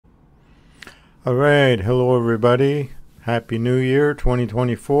All right, hello everybody. Happy New Year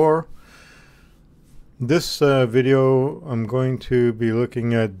 2024. This video I'm going to be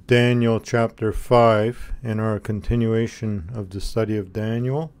looking at Daniel chapter 5 in our continuation of the study of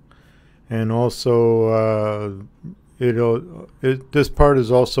Daniel. And also this part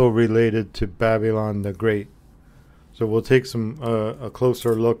is also related to Babylon the Great. So we'll take a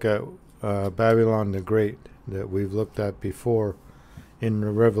closer look at Babylon the Great that we've looked at before in the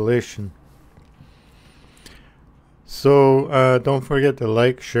Revelation. So don't forget to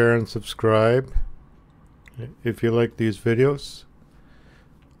like, share, and subscribe if you like these videos.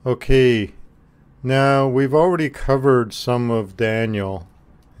 Okay, now we've already covered some of Daniel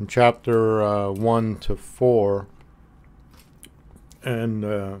in chapter 1 to 4, and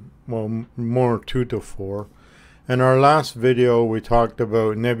well, more 2 to 4. In our last video we talked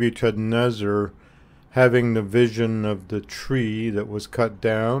about Nebuchadnezzar having the vision of the tree that was cut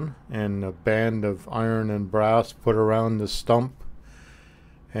down and a band of iron and brass put around the stump,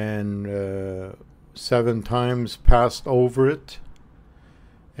 and 7 times passed over it,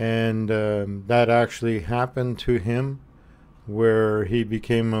 and that actually happened to him, where he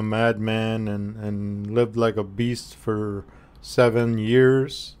became a madman and lived like a beast for 7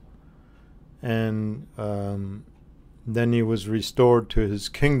 years, and then he was restored to his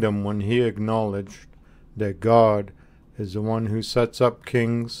kingdom when he acknowledged that God is the one who sets up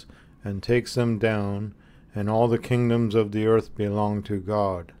kings and takes them down, and all the kingdoms of the earth belong to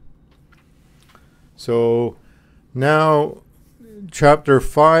God. So now chapter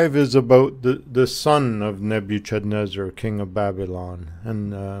 5 is about the son of Nebuchadnezzar, king of Babylon,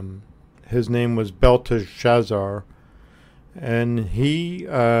 and his name was Belteshazzar, and he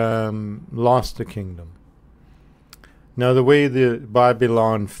lost the kingdom. Now the way the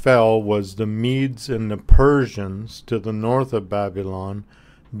Babylon fell was the Medes and the Persians to the north of Babylon.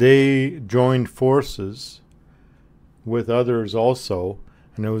 They joined forces with others also,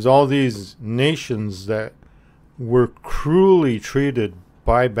 and it was all these nations that were cruelly treated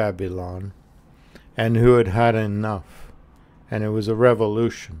by Babylon and who had had enough, and it was a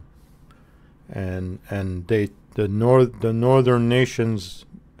revolution, and the northern nations,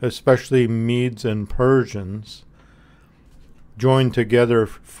 especially Medes and Persians, joined together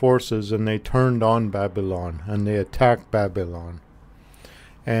forces, and they turned on Babylon and they attacked Babylon.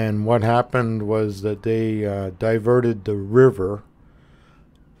 And what happened was that they diverted the river.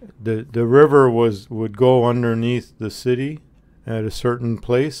 The river would go underneath the city at a certain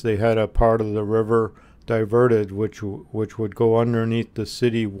place. They had a part of the river diverted which would go underneath the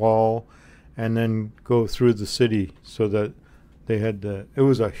city wall and then go through the city, so that they had it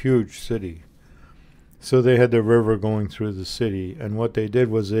was a huge city. So they had the river going through the city, and what they did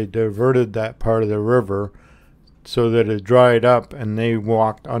was they diverted that part of the river so that it dried up, and they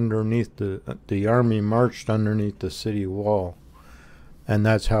walked underneath the army marched underneath the city wall, and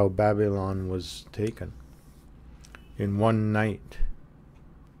that's how Babylon was taken in one night.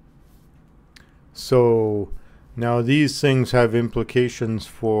 So now these things have implications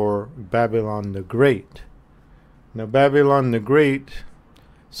for Babylon the Great. Now Babylon the Great,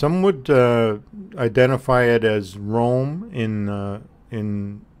 some would identify it as Rome in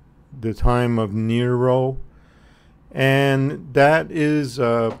the time of Nero, and that is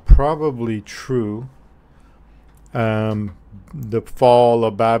probably true. The fall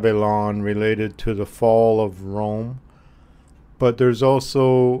of Babylon related to the fall of Rome, but there's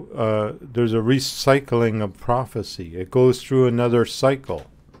also there's a recycling of prophecy. It goes through another cycle,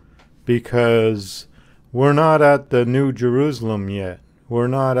 because we're not at the New Jerusalem yet. We're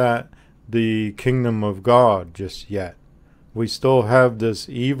not at the kingdom of God just yet. We still have this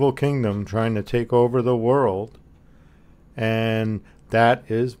evil kingdom trying to take over the world, and that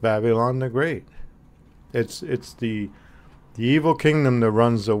is Babylon the Great. It's the evil kingdom that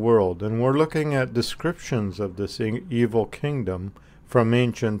runs the world, and we're looking at descriptions of this evil kingdom from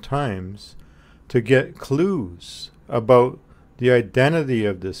ancient times to get clues about the identity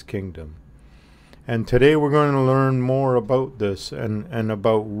of this kingdom. And today we're going to learn more about this and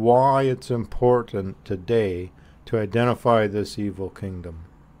about why it's important today to identify this evil kingdom,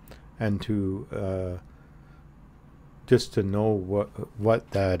 and to just to know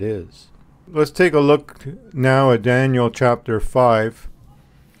what that is. Let's take a look now at Daniel chapter 5.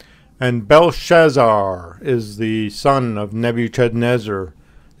 And Belshazzar is the son of Nebuchadnezzar,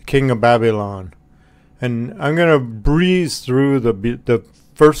 the king of Babylon. And I'm going to breeze through the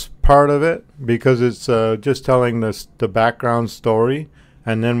first part of it, because it's just telling the background story,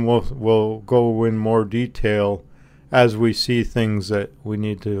 and then we'll go in more detail as we see things that we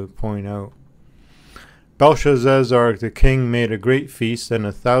need to point out. Belshazzar the king made a great feast, and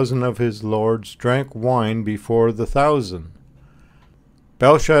 1,000 of his lords drank wine before the 1,000.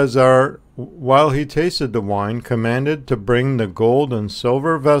 Belshazzar, while he tasted the wine, commanded to bring the gold and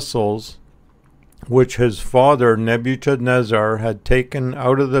silver vessels which his father Nebuchadnezzar had taken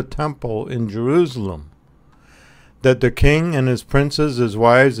out of the temple in Jerusalem, that the king and his princes, his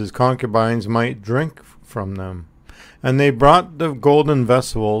wives, his concubines might drink from them. And they brought the golden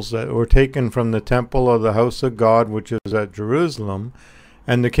vessels that were taken from the temple of the house of God, which is at Jerusalem.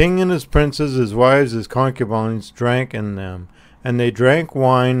 And the king and his princes, his wives, his concubines drank in them. And they drank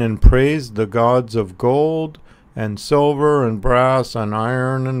wine and praised the gods of gold and silver and brass and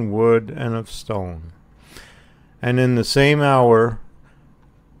iron and wood and of stone. And in the same hour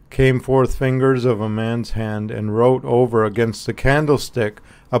came forth fingers of a man's hand, and wrote over against the candlestick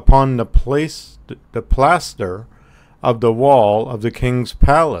upon the plaster of the wall of the king's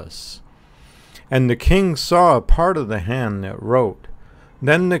palace. And the king saw a part of the hand that wrote.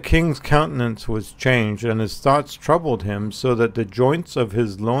 Then the king's countenance was changed, and his thoughts troubled him, so that the joints of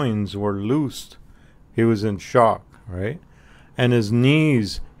his loins were loosed. He was in shock, right? And his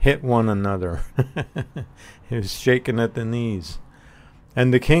knees hit one another. He was shaking at the knees.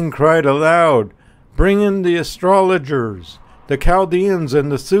 And the king cried aloud, "Bring in the astrologers, the Chaldeans,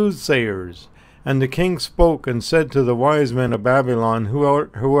 and the soothsayers." And the king spoke and said to the wise men of Babylon,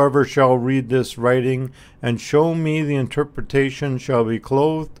 Whoever shall read this writing and show me the interpretation shall be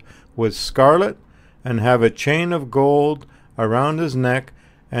clothed with scarlet, and have a chain of gold around his neck,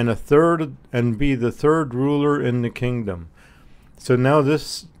 and be the third ruler in the kingdom. So now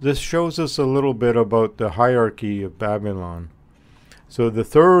this shows us a little bit about the hierarchy of Babylon. So the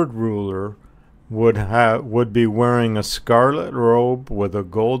third ruler would be wearing a scarlet robe with a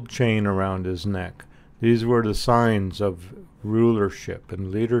gold chain around his neck. These were the signs of rulership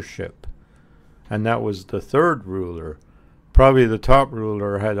and leadership. And that was the third ruler. Probably the top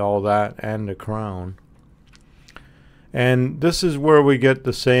ruler had all that and a crown. And this is where we get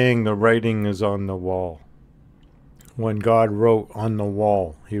the saying, the writing is on the wall. When God wrote on the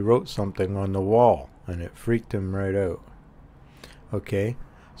wall, he wrote something on the wall, and it freaked him right out. Okay?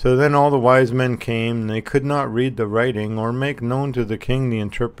 So then all the wise men came, and they could not read the writing or make known to the king the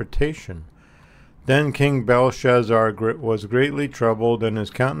interpretation. Then King Belshazzar was greatly troubled, and his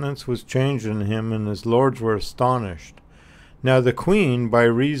countenance was changed in him, and his lords were astonished. Now the queen, by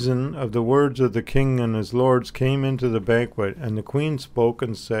reason of the words of the king and his lords, came into the banquet, and the queen spoke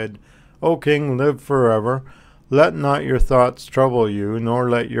and said, O king, live forever. Let not your thoughts trouble you, nor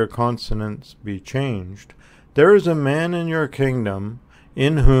let your consonance be changed. There is a man in your kingdom,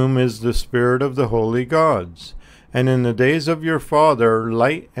 in whom is the spirit of the holy gods. And in the days of your father,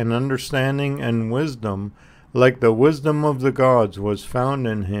 light and understanding and wisdom, like the wisdom of the gods, was found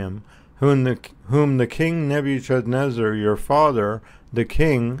in him, whom the king Nebuchadnezzar, your father, the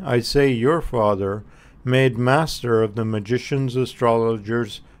king, I say your father, made master of the magicians,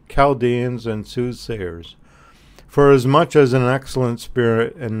 astrologers, Chaldeans, and soothsayers. For as much as an excellent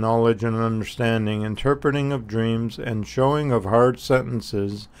spirit and knowledge and understanding, interpreting of dreams, and showing of hard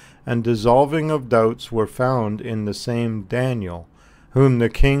sentences, and dissolving of doubts were found in the same Daniel, whom the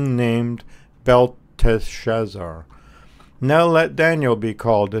king named Belteshazzar. Now let Daniel be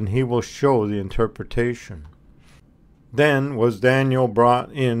called, and he will show the interpretation. Then was Daniel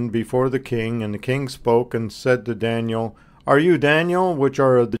brought in before the king, and the king spoke and said to Daniel, Are you Daniel, which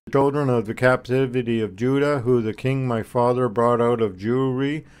are of the children of the captivity of Judah, who the king my father brought out of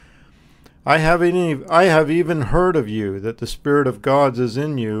Jewry? I have even heard of you, that the Spirit of God is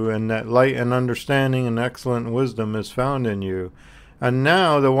in you, and that light and understanding and excellent wisdom is found in you. And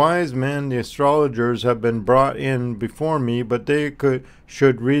now the wise men, the astrologers, have been brought in before me, but they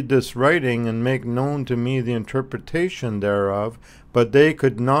should read this writing and make known to me the interpretation thereof, but they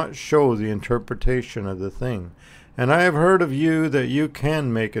could not show the interpretation of the thing. And I have heard of you that you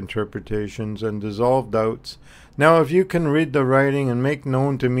can make interpretations and dissolve doubts. Now if you can read the writing and make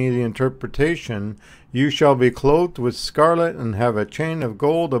known to me the interpretation, you shall be clothed with scarlet and have a chain of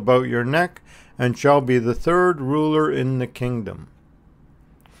gold about your neck, and shall be the third ruler in the kingdom.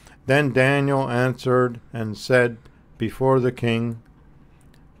 Then Daniel answered and said before the king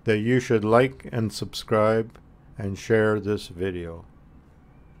that you should like and subscribe and share this video.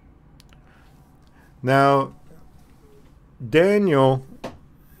 Now, Daniel,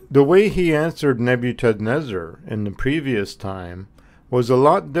 the way he answered Nebuchadnezzar in the previous time was a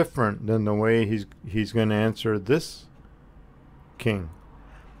lot different than the way he's going to answer this king.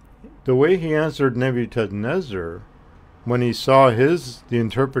 The way he answered Nebuchadnezzar, when he saw the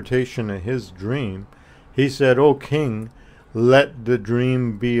interpretation of his dream, he said, O king, let the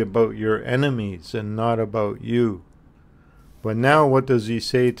dream be about your enemies and not about you. But now what does he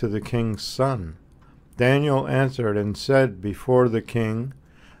say to the king's son? Daniel answered and said before the king,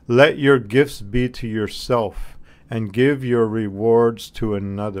 let your gifts be to yourself, and give your rewards to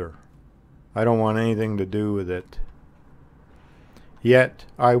another. I don't want anything to do with it. Yet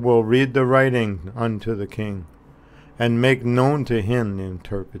I will read the writing unto the king, and make known to him the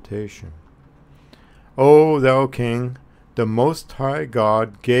interpretation. O thou king, the Most High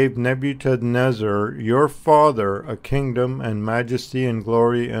God gave Nebuchadnezzar your father a kingdom and majesty and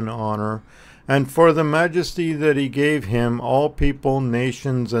glory and honor, and for the majesty that he gave him, all people,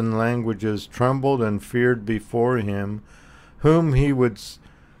 nations, and languages trembled and feared before him, whom he would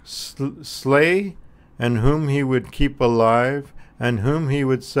slay, and whom he would keep alive, and whom he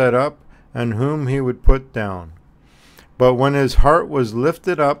would set up, and whom he would put down. But when his heart was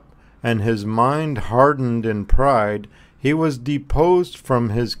lifted up, and his mind hardened in pride, he was deposed from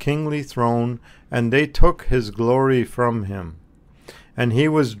his kingly throne, and they took his glory from him. And he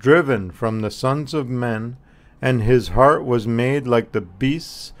was driven from the sons of men, and his heart was made like the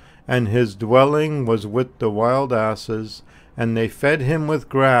beasts, and his dwelling was with the wild asses, and they fed him with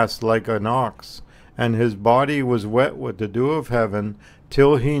grass like an ox, and his body was wet with the dew of heaven,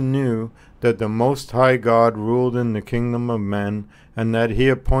 till he knew that the Most High God ruled in the kingdom of men, and that he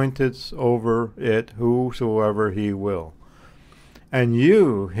appointeth over it whosoever he will. And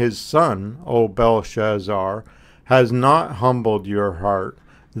you, his son, O Belshazzar, has not humbled your heart,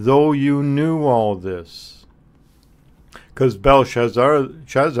 though you knew all this. Because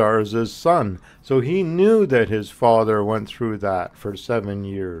Belshazzar is his son, so he knew that his father went through that for 7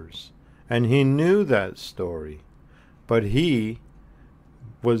 years. And he knew that story. But he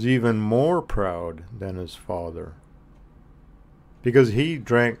was even more proud than his father, because he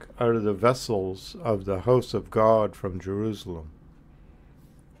drank out of the vessels of the house of God from Jerusalem,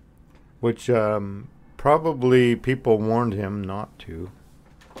 which probably people warned him not to.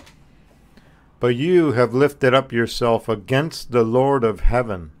 But you have lifted up yourself against the Lord of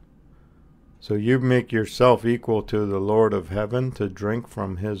heaven. So you make yourself equal to the Lord of heaven to drink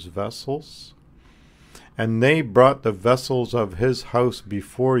from his vessels? And they brought the vessels of his house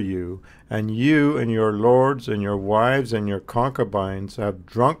before you, and you and your lords and your wives and your concubines have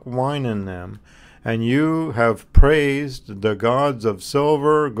drunk wine in them, and you have praised the gods of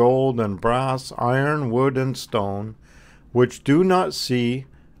silver, gold, and brass, iron, wood, and stone, which do not see,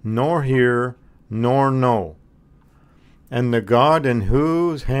 nor hear, nor know. And the God in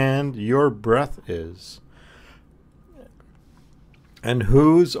whose hand your breath is, and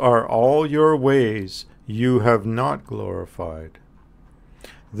whose are all your ways, you have not glorified.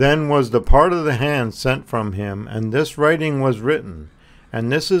 Then was the part of the hand sent from him, and this writing was written. And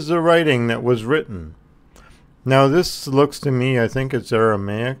this is the writing that was written. Now this looks to me, I think it's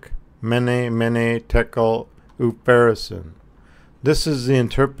Aramaic. Mene, mene, tekel, upharsin. This is the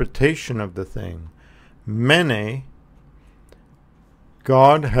interpretation of the thing. Mene,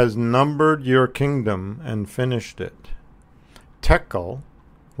 God has numbered your kingdom and finished it. Tekel,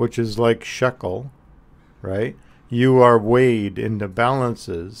 which is like shekel, right? You are weighed in the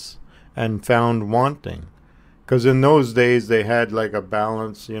balances and found wanting. Because in those days they had like a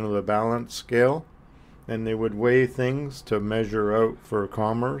balance, you know, the balance scale. And they would weigh things to measure out for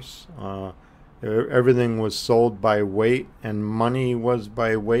commerce. Everything was sold by weight, and money was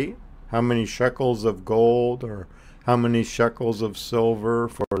by weight. How many shekels of gold or how many shekels of silver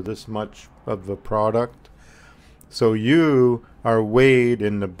for this much of the product. So you are weighed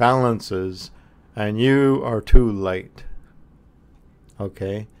in the balances, and you are too light.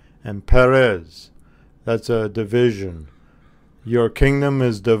 Okay? And Perez, that's a division. Your kingdom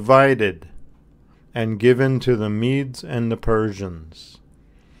is divided and given to the Medes and the Persians.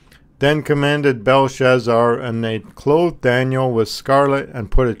 Then commanded Belshazzar, and they clothed Daniel with scarlet,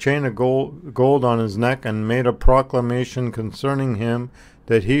 and put a chain of gold on his neck, and made a proclamation concerning him,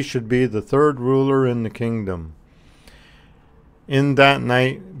 that he should be the third ruler in the kingdom. In that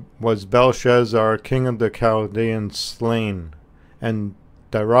night was Belshazzar, king of the Chaldeans, slain, and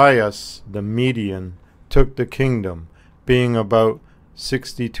Darius the Median took the kingdom, being about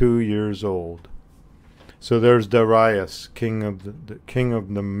 62 years old. So there's Darius, king of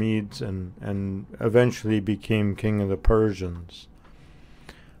the Medes, and eventually became king of the Persians.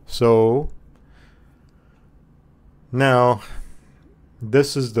 So now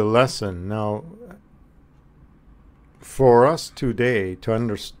this is the lesson. Now, for us today to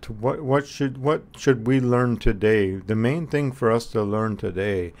understand what should we learn today? The main thing for us to learn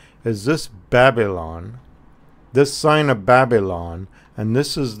today is this Babylon, this sign of Babylon, and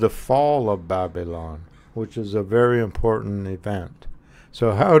this is the fall of Babylon. which is a very important event.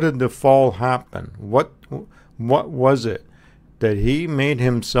 So how did the fall happen? What was it? That he made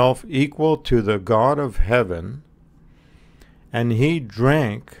himself equal to the God of heaven, and he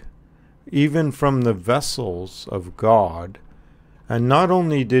drank even from the vessels of God. And not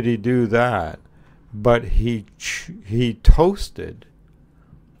only did he do that, but he toasted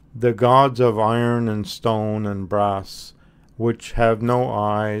the gods of iron and stone and brass, which have no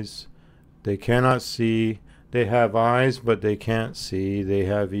eyes, they cannot see. They have eyes, but they can't see. They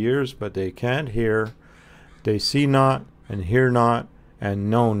have ears, but they can't hear. They see not, and hear not, and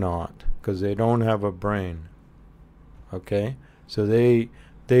know not, because they don't have a brain. Okay? So they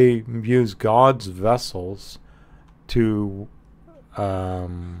use God's vessels to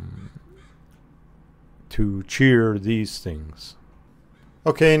cheer these things.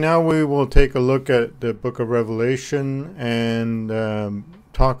 Okay, now we will take a look at the book of Revelation and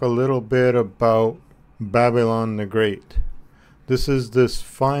talk a little bit about Babylon the Great. This is this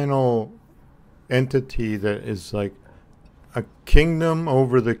final entity that is like a kingdom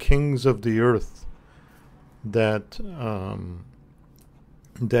over the kings of the earth that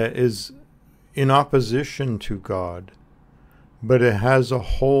is in opposition to God, but it has a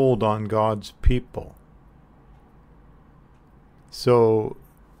hold on God's people. So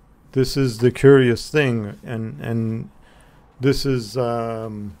this is the curious thing, and this is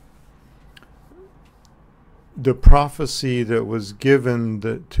the prophecy that was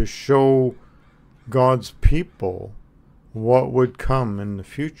given to show God's people what would come in the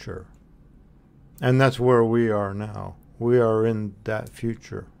future. And that's where we are now. We are in that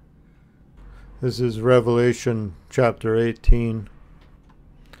future. This is Revelation chapter 18.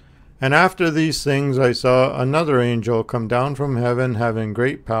 And after these things I saw another angel come down from heaven, having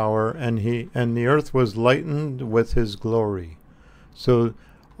great power, and the earth was lightened with his glory. So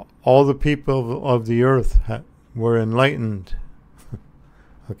all the people of the earth were enlightened.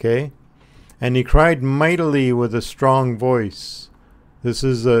 Okay? And he cried mightily with a strong voice. This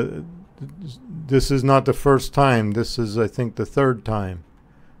is not the first time. This is, I think, the third time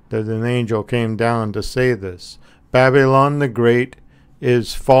that an angel came down to say this. Babylon the Great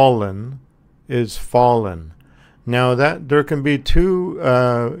is fallen, is fallen. Now that there can be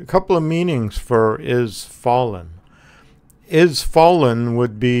a couple of meanings for is fallen. Is fallen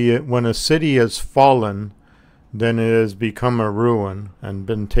would be when a city has fallen, then it has become a ruin and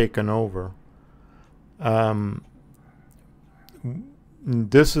been taken over.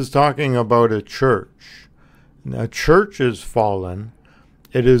 This is talking about a church. A church is fallen.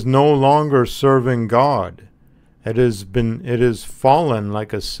 It is no longer serving God. It is fallen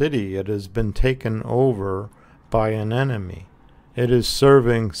like a city. It has been taken over by an enemy. It is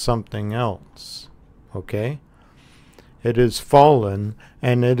serving something else. Okay? It is fallen,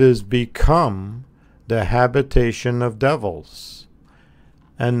 and it has become the habitation of devils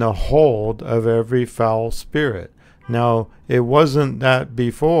and the hold of every foul spirit. Now, it wasn't that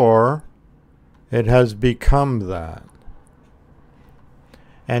before. It has become that.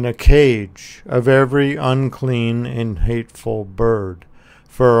 And a cage of every unclean and hateful bird.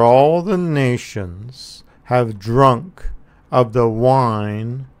 For all the nations have drunk of the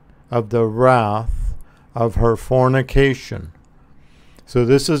wine of the wrath of her fornication. So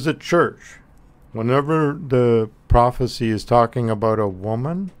this is the church. Whenever the prophecy is talking about a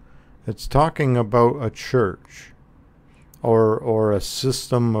woman, it's talking about a church or a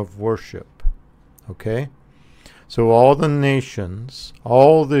system of worship. Okay? So all the nations,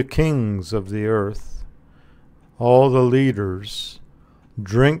 all the kings of the earth, all the leaders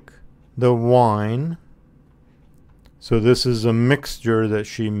drink the wine. So this is a mixture that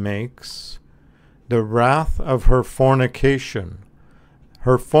she makes. The wrath of her fornication.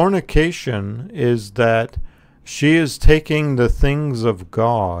 Her fornication is that she is taking the things of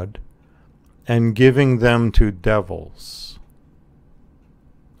God and giving them to devils.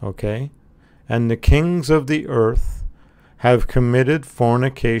 Okay? And the kings of the earth have committed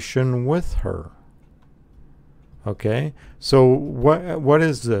fornication with her. Okay? So what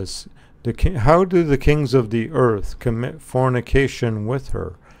is this? How do the kings of the earth commit fornication with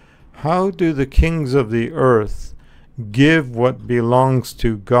her? How do the kings of the earth give what belongs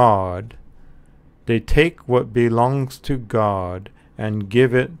to God? They take what belongs to God and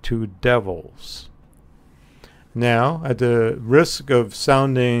give it to devils. Now, at the risk of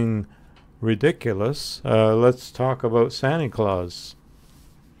sounding ridiculous, let's talk about Santa Claus.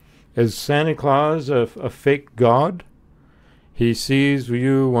 Is Santa Claus a fake God? He sees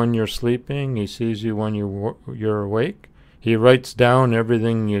you when you're sleeping. He sees you when you're awake. He writes down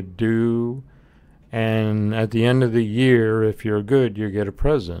everything you do And at the end of the year, if you're good, you get a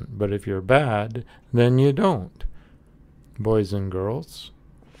present. But if you're bad, then you don't, boys and girls.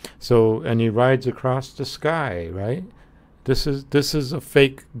 So, and he rides across the sky, right? This is a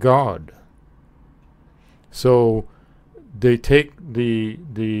fake God. So they take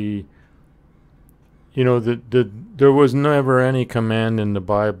there was never any command in the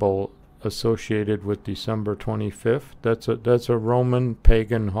Bible associated with December 25th. That's a Roman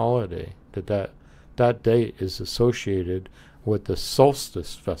pagan holiday. That date is associated with the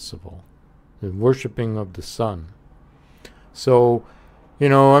solstice festival, the worshiping of the sun. So,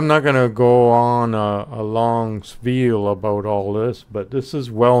 I'm not going to go on a long spiel about all this, but this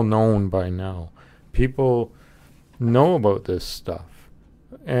is well known by now. People know about this stuff.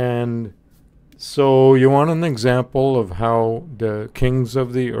 And so you want an example of how the kings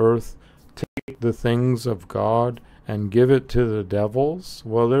of the earth take the things of God and give it to the devils?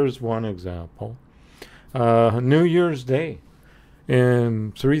 Well, there's one example. New Year's Day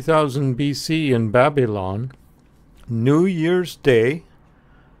in 3000 BC in Babylon. New Year's Day,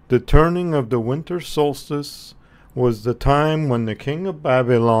 the turning of the winter solstice, was the time when the king of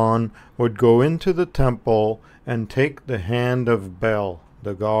Babylon would go into the temple and take the hand of Bel,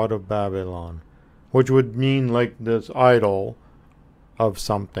 the god of Babylon, which would mean like this idol of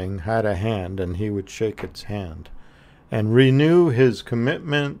something had a hand, and he would shake its hand and renew his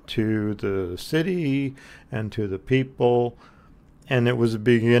commitment to the city and to the people. And it was the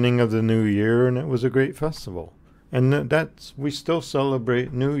beginning of the new year, and it was a great festival. And we still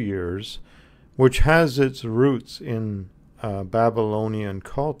celebrate New Year's, which has its roots in Babylonian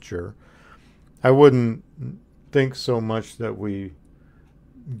culture. I wouldn't think so much that we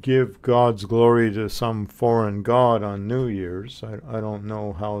give God's glory to some foreign god on New Year's. I don't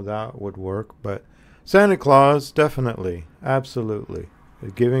know how that would work, but Santa Claus, definitely, absolutely,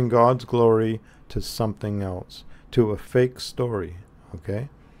 giving God's glory to something else, to a fake story, okay?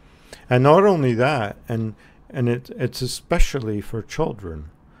 And not only that, and it's especially for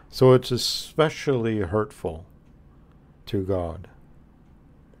children. So it's especially hurtful to God.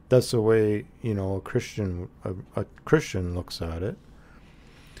 That's the way, a Christian looks at it.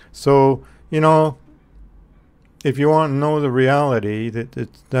 So, if you want to know the reality,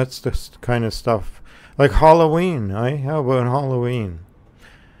 that's the kind of stuff. Like Halloween, how about Halloween?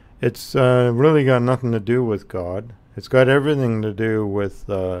 It's really got nothing to do with God. It's got everything to do with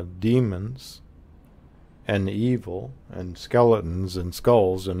demons and evil and skeletons and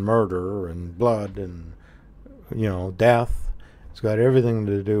skulls and murder and blood and, death. It's got everything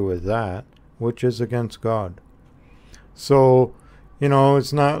to do with that, which is against God. So,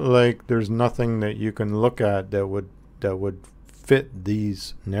 it's not like there's nothing that you can look at that would fit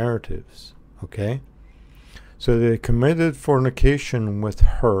these narratives, okay? So they committed fornication with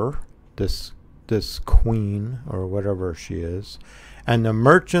her, this queen, or whatever she is, and the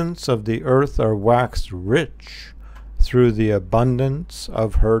merchants of the earth are waxed rich through the abundance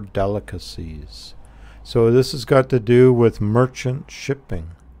of her delicacies. So this has got to do with merchant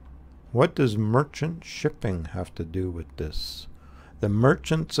shipping. What does merchant shipping have to do with this? The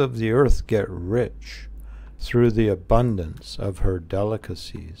merchants of the earth get rich through the abundance of her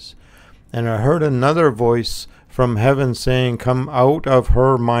delicacies. And I heard another voice from heaven saying, "Come out of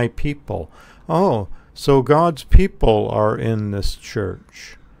her, my people." Oh, so God's people are in this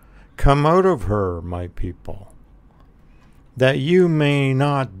church. Come out of her, my people, that you may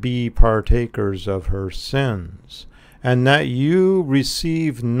not be partakers of her sins, and that you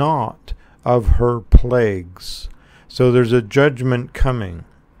receive not of her plagues. So there's a judgment coming.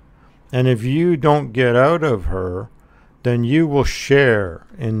 And if you don't get out of her, then you will share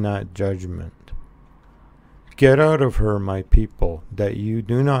in that judgment. Get out of her, my people, that you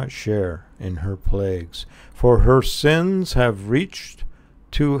do not share in her plagues, for her sins have reached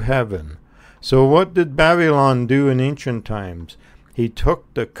to heaven. So what did Babylon do in ancient times? He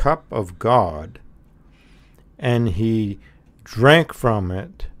took the cup of God and he drank from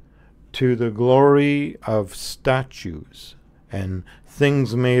it to the glory of statues and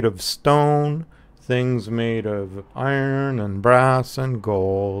things made of stone, things made of iron and brass and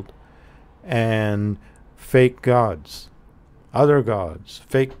gold, and fake gods, other gods,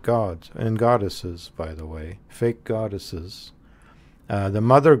 fake gods, and goddesses, by the way, fake goddesses. The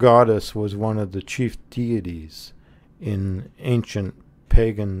mother goddess was one of the chief deities in ancient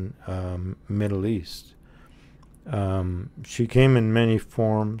pagan Middle East. She came in many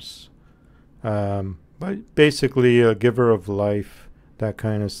forms, but basically a giver of life, that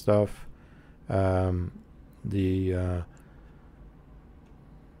kind of stuff.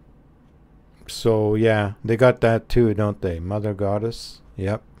 So yeah, they got that too, don't they? Mother goddess.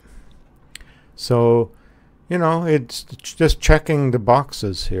 Yep. So, you know, it's just checking the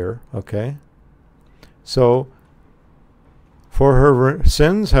boxes here, okay? So, for her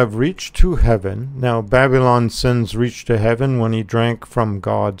sins have reached to heaven. Now, Babylon's sins reached to heaven when he drank from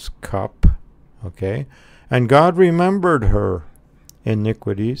God's cup, okay? And God remembered her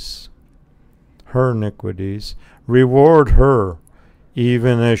iniquities, reward her,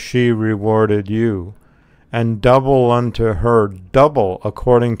 even as she rewarded you, and double unto her, double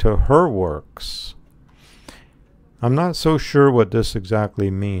according to her works. I'm not so sure what this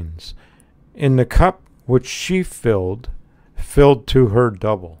exactly means. In the cup which she filled to her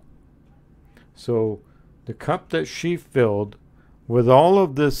double. So the cup that she filled with all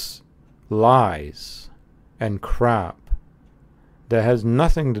of this lies and crap that has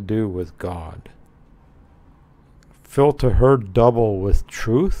nothing to do with God, fill to her double with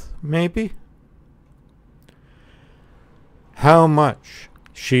truth, maybe? How much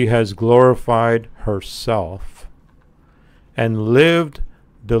she has glorified herself and lived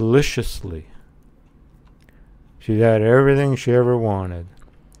deliciously. She had everything she ever wanted.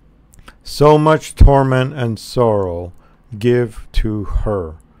 So much torment and sorrow give to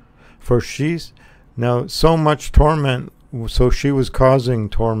her. For she's now so much torment, so she was causing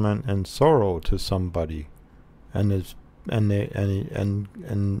torment and sorrow to somebody. And it's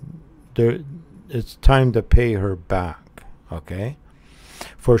time to pay her back, okay?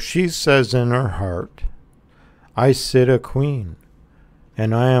 For she says in her heart, I sit a queen,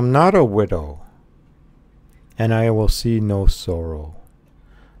 and I am not a widow, and I will see no sorrow.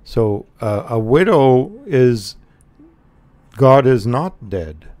 So a widow is, God is not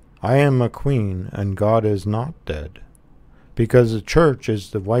dead. I am a queen, and God is not dead. Because the church is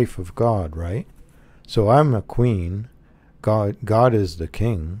the wife of God, right? So I'm a queen, God is the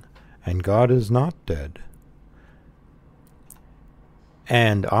king, and God is not dead.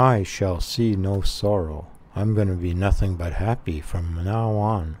 And I shall see no sorrow. I'm going to be nothing but happy from now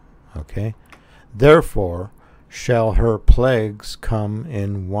on, okay? Therefore shall her plagues come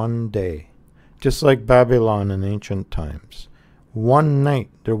in one day, just like Babylon in ancient times. One night,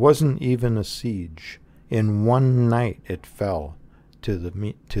 there wasn't even a siege. In one night it fell to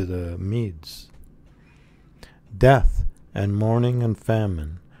the Medes. Death and mourning and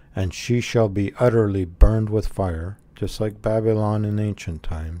famine, and she shall be utterly burned with fire, just like Babylon in ancient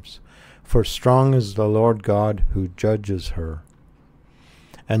times. For strong is the Lord God who judges her.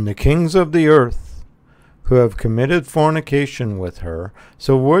 And the kings of the earth who have committed fornication with her.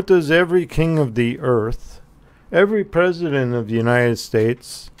 So what does every king of the earth, every president of the United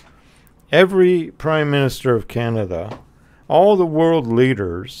States, every prime minister of Canada, all the world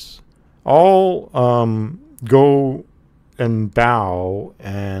leaders, all go and bow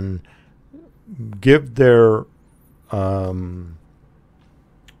and give their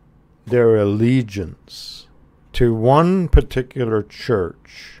allegiance to one particular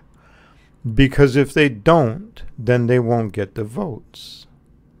church, because if they don't, then they won't get the votes,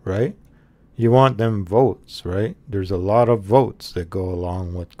 right? You want them votes, right? There's a lot of votes that go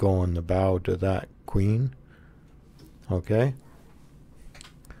along with going to bow to that queen, okay?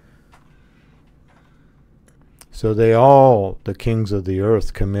 So they all, the kings of the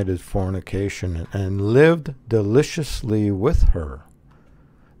earth, committed fornication and lived deliciously with her.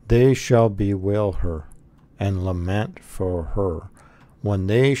 They shall bewail her and lament for her when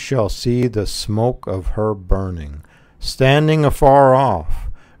they shall see the smoke of her burning, standing afar off.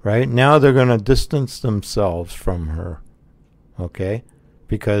 Right now they're going to distance themselves from her, okay?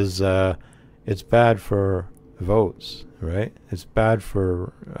 Because it's bad for votes, right? It's bad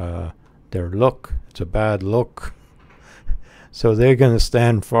for their look. It's a bad look. So they're going to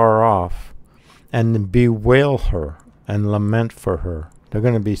stand far off and bewail her and lament for her. They're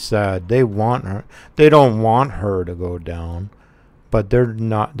going to be sad. They want her. They don't want her to go down, but they're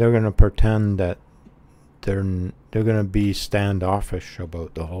not. They're going to pretend that they're going to be standoffish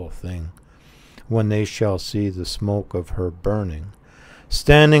about the whole thing when they shall see the smoke of her burning,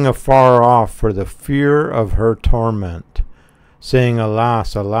 standing afar off for the fear of her torment, saying,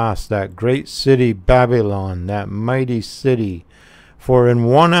 Alas, alas, that great city Babylon, that mighty city, for in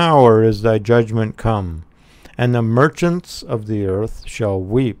 1 hour is thy judgment come, and the merchants of the earth shall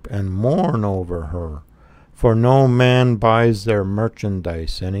weep and mourn over her, for no man buys their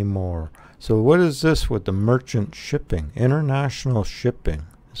merchandise any more. So what is this with the merchant shipping? International shipping.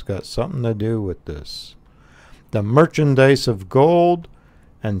 It's got something to do with this. The merchandise of gold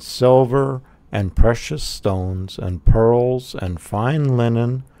and silver and precious stones and pearls and fine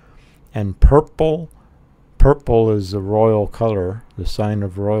linen and purple. Purple is the royal color, the sign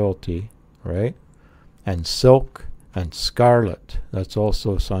of royalty, right? And silk and scarlet. That's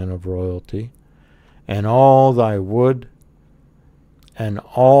also a sign of royalty, and all thy wood, and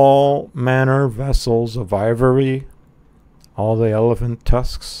all manner vessels of ivory, all the elephant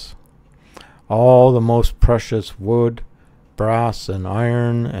tusks, all the most precious wood, brass and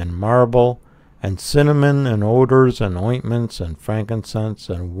iron and marble, and cinnamon and odors and ointments and frankincense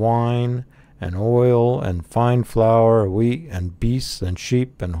and wine and oil and fine flour, wheat and beasts and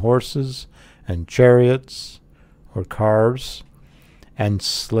sheep and horses and chariots or cars and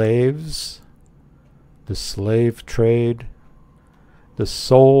slaves, the slave trade, the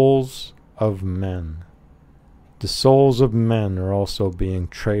souls of men. The souls of men are also being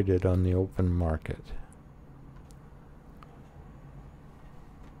traded on the open market.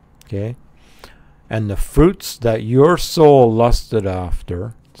 Okay? And the fruits that your soul lusted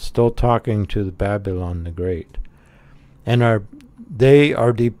after, still talking to the Babylon the Great, and they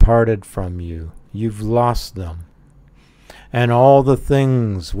are departed from you. You've lost them. And all the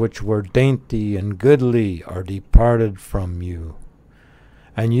things which were dainty and goodly are departed from you,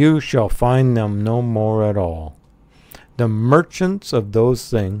 and you shall find them no more at all. The merchants of those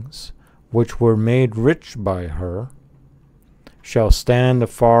things which were made rich by her shall stand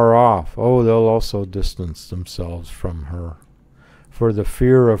afar off. Oh, they'll also distance themselves from her, for the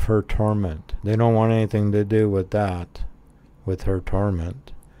fear of her torment. They don't want anything to do with that, with her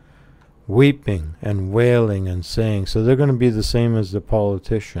torment. Weeping and wailing and saying, so they're going to be the same as the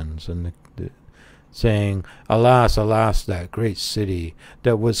politicians, and saying, alas, alas, that great city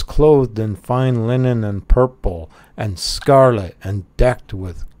that was clothed in fine linen and purple and scarlet and decked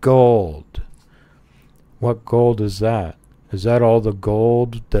with gold. What gold is that? Is that all the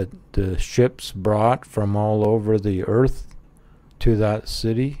gold that the ships brought from all over the earth to that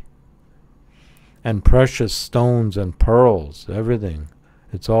city? And precious stones and pearls, everything.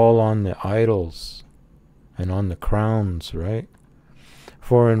 It's all on the idols and on the crowns, right?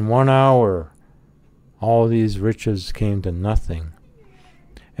 For in 1 hour all these riches came to nothing.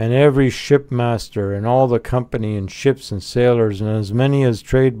 And every shipmaster and all the company and ships and sailors and as many as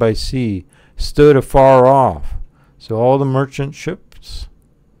trade by sea stood afar off. So all the merchant ships,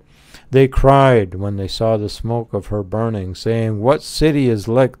 they cried when they saw the smoke of her burning, saying, what city is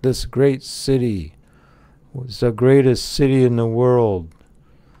like this great city? It's the greatest city in the world,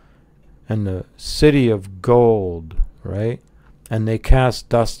 and the city of gold, right? And they cast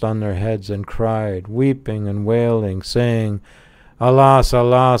dust on their heads and cried, weeping and wailing, saying, alas,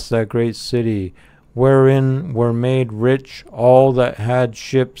 alas, that great city, wherein were made rich all that had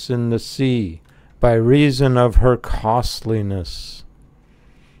ships in the sea, by reason of her costliness.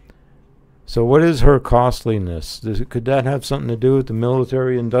 So what is her costliness? Could that have something to do with the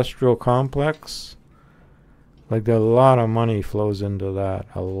military-industrial complex? Like a lot of money flows into that,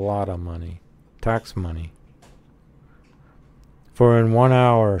 a lot of money, tax money. For in 1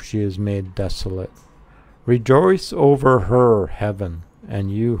 hour she is made desolate. Rejoice over her, heaven,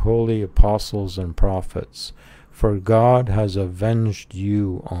 and you holy apostles and prophets, for God has avenged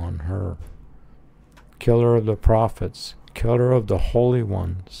you on her. Killer of the prophets, killer of the holy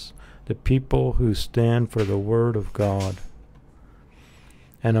ones, the people who stand for the word of God.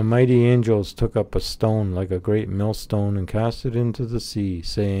 And the mighty angels took up a stone like a great millstone and cast it into the sea,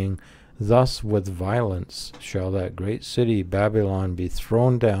 saying, thus with violence shall that great city Babylon be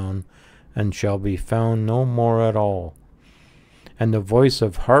thrown down, and shall be found no more at all. And the voice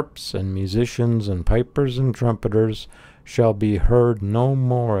of harps and musicians and pipers and trumpeters shall be heard no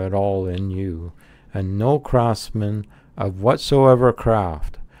more at all in you, and no craftsman of whatsoever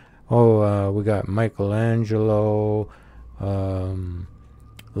craft. We got Michelangelo,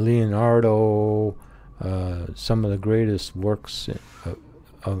 Leonardo, some of the greatest works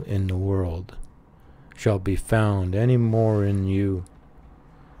in the world shall be found any more in you.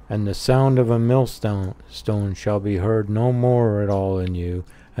 And the sound of a millstone shall be heard no more at all in you,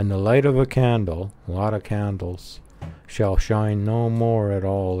 and the light of a candle, a lot of candles, shall shine no more at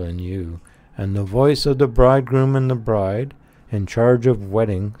all in you. And the voice of the bridegroom and the bride, in charge of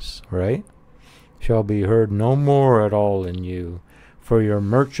weddings, right, shall be heard no more at all in you. For your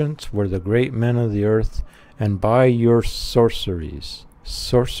merchants were the great men of the earth, and by your sorceries.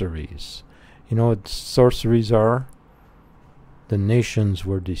 You know what sorceries are? The nations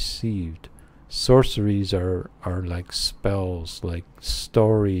were deceived. Sorceries are like spells, like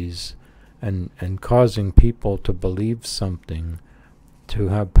stories, and causing people to believe something, to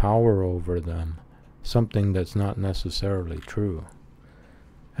have power over them, something that's not necessarily true.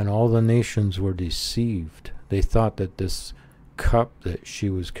 And all the nations were deceived. They thought that this cup that she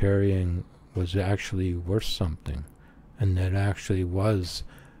was carrying was actually worth something, and that actually was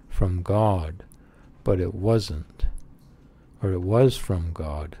from God, but it wasn't. Or it was from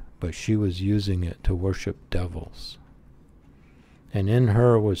God, but she was using it to worship devils. And in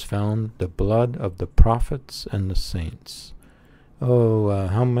her was found the blood of the prophets and the saints. Oh,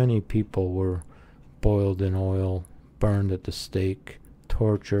 how many people were boiled in oil, burned at the stake,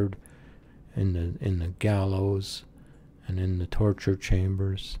 tortured in the gallows and in the torture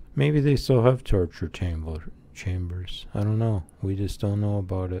chambers. Maybe they still have torture chambers. I don't know. We just don't know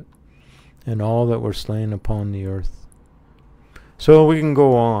about it. And all that were slain upon the earth. So we can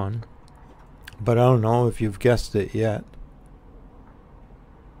go on, but I don't know if you've guessed it yet.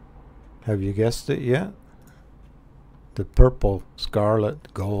 Have you guessed it yet? The purple,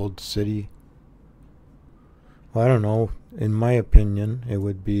 scarlet, gold city. Well, I don't know. In my opinion, it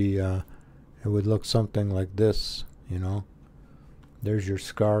would be, it would look something like this, you know. There's your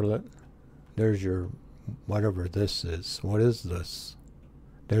scarlet. There's your, whatever this is. What is this?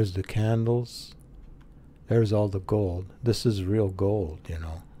 There's the candles. There's all the gold. This is real gold, you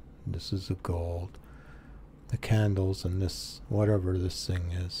know. This is the gold. The candles and this, whatever this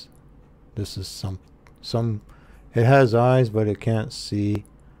thing is. This is some, it has eyes, but it can't see.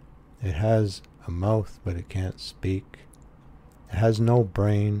 It has a mouth, but it can't speak. It has no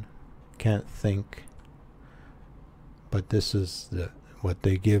brain, can't think. But this is what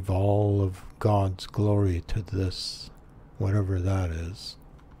they give all of God's glory to this, whatever that is.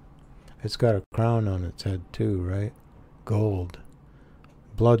 It's got a crown on its head too, right? Gold.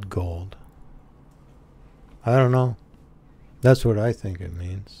 Blood gold. I don't know. That's what I think it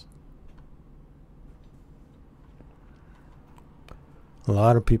means. A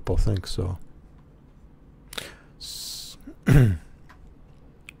lot of people think so.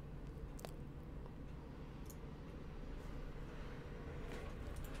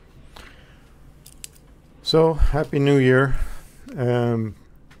 So, Happy New Year.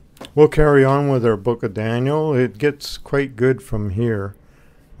 We'll carry on with our book of Daniel. It gets quite good from here.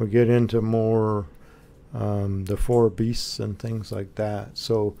 We get into more the four beasts and things like that.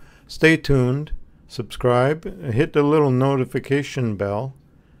 So, stay tuned. Subscribe, hit the little notification bell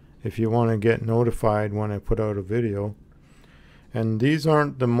if you want to get notified when I put out a video. And these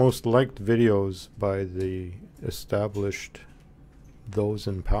aren't the most liked videos by the established, those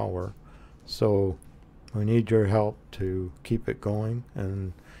in power. So I need your help to keep it going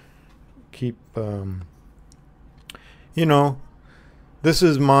and keep, you know, this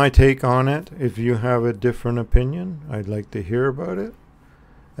is my take on it. If you have a different opinion, I'd like to hear about it.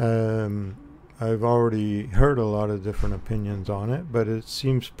 I've already heard a lot of different opinions on it, but it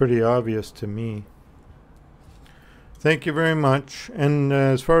seems pretty obvious to me. Thank you very much. And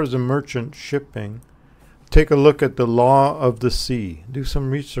as far as the merchant shipping, take a look at the law of the sea. Do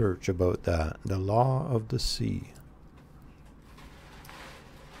some research about that. The law of the sea.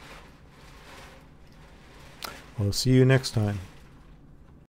 We'll see you next time.